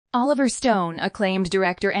Oliver Stone, acclaimed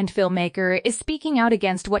director and filmmaker, is speaking out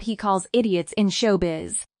against what he calls idiots in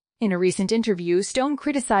showbiz. In a recent interview, Stone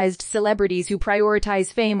criticized celebrities who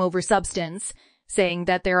prioritize fame over substance, saying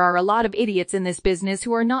that there are a lot of idiots in this business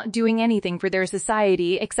who are not doing anything for their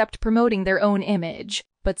society except promoting their own image.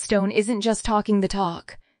 But Stone isn't just talking the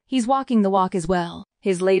talk. He's walking the walk as well.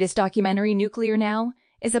 His latest documentary, Nuclear Now,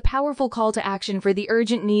 is a powerful call to action for the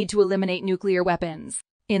urgent need to eliminate nuclear weapons.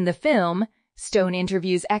 In the film, Stone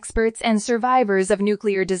interviews experts and survivors of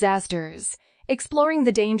nuclear disasters, exploring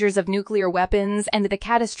the dangers of nuclear weapons and the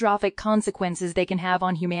catastrophic consequences they can have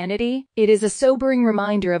on humanity. It is a sobering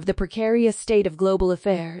reminder of the precarious state of global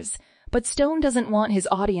affairs, but Stone doesn't want his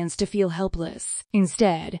audience to feel helpless.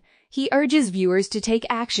 Instead, he urges viewers to take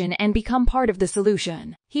action and become part of the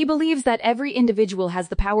solution. He believes that every individual has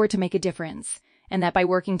the power to make a difference, and that by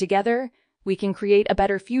working together, we can create a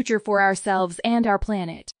better future for ourselves and our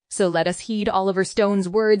planet. So let us heed Oliver Stone's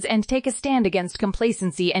words and take a stand against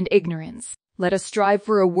complacency and ignorance. Let us strive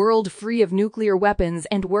for a world free of nuclear weapons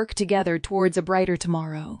and work together towards a brighter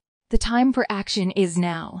tomorrow. The time for action is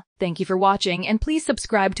now. Thank you for watching, and please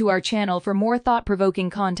subscribe to our channel for more thought-provoking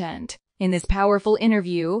content. In this powerful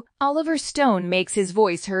interview, Oliver Stone makes his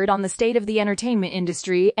voice heard on the state of the entertainment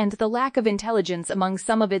industry and the lack of intelligence among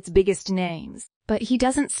some of its biggest names. But he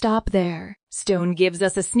doesn't stop there. Stone gives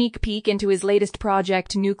us a sneak peek into his latest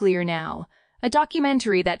project, Nuclear Now, a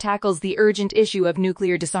documentary that tackles the urgent issue of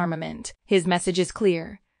nuclear disarmament. His message is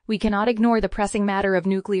clear. We cannot ignore the pressing matter of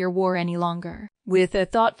nuclear war any longer. With a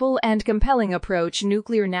thoughtful and compelling approach,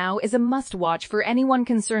 Nuclear Now is a must-watch for anyone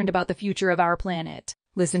concerned about the future of our planet.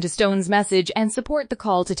 Listen to Stone's message and support the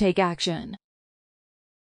call to take action.